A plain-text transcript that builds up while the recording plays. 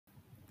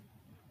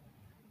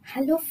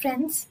Hello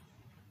friends,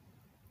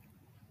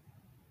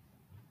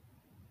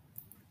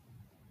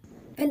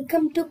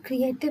 welcome to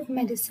Creative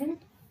Medicine.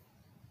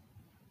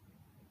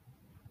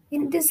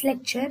 In this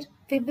lecture,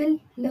 we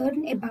will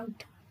learn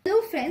about. Hello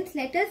friends,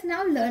 let us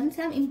now learn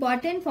some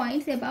important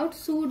points about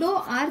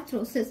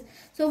pseudoarthrosis.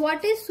 So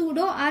what is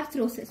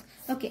pseudoarthrosis?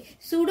 Okay,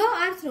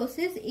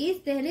 pseudoarthrosis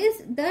is there is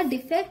the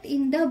defect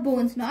in the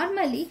bones.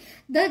 Normally,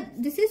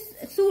 this is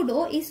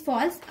pseudo is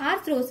false,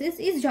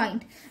 arthrosis is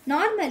joint.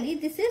 Normally,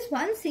 this is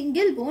one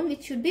single bone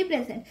which should be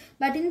present.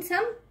 But in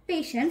some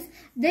patients,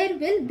 there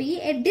will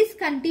be a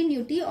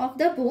discontinuity of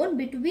the bone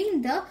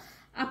between the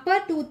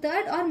upper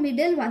 2/3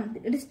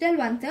 or distal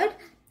 1/3.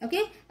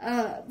 Okay,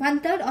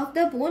 1/3 of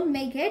the bone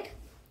may get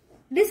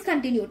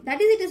discontinued. That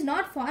is, it is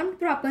not formed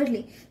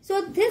properly.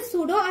 So this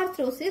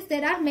pseudoarthrosis,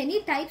 there are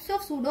many types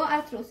of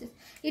pseudoarthrosis.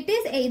 It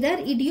is either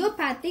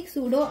idiopathic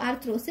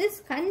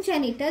pseudoarthrosis,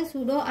 congenital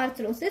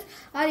pseudoarthrosis,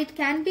 or it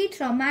can be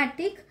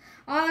traumatic,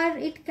 or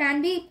it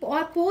can be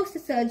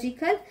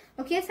post-surgical.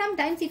 Okay,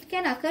 sometimes it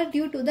can occur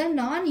due to the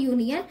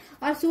non-union,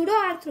 or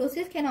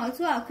pseudoarthrosis can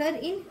also occur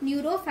in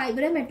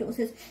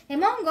neurofibromatosis.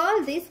 Among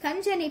all these,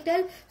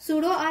 congenital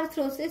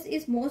pseudoarthrosis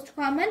is most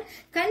common.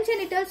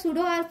 Congenital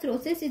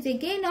pseudoarthrosis is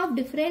again of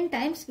different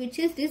types, which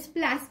is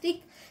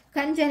dysplastic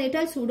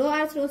congenital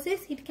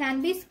pseudoarthrosis. It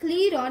can be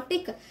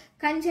sclerotic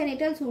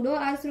congenital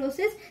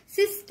pseudoarthrosis,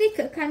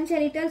 cystic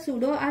congenital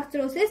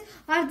pseudoarthrosis,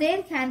 or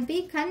there can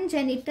be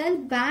congenital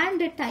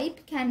band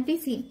type can be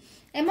seen.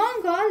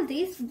 Among all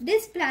these,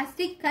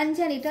 dysplastic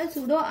congenital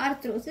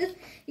pseudoarthrosis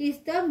is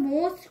the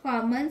most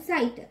common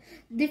site,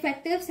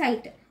 defective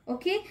site.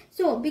 Okay,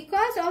 so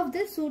because of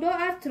this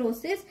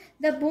pseudoarthrosis,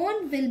 the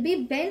bone will be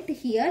bent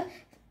here,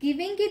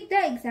 giving it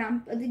the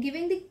example,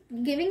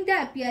 giving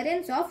the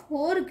appearance of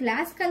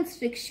hourglass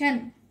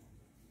constriction.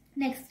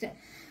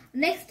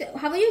 Next,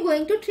 how are you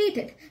going to treat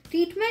it?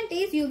 Treatment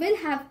is you will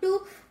have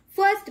to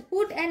first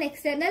put an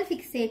external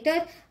fixator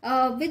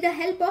with the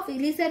help of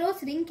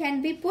Iliceros ring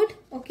can be put.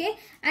 Okay,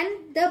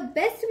 and the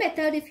best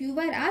method, if you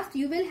were asked,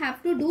 you will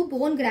have to do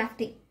bone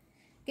grafting.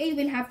 Okay, you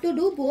will have to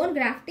do bone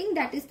grafting.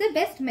 That is the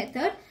best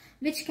method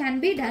which can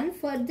be done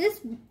for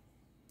this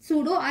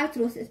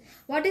pseudoarthrosis.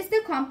 What is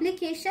the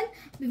complication?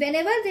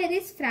 Whenever there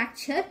is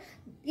fracture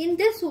in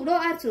the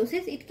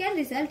pseudoarthrosis, it can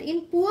result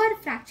in poor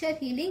fracture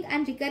healing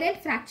and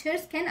recurrent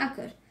fractures can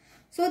occur.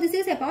 So this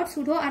is about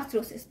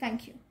pseudoarthrosis.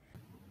 Thank you.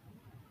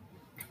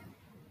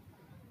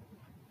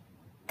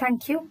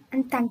 Thank you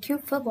and thank you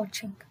for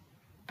watching.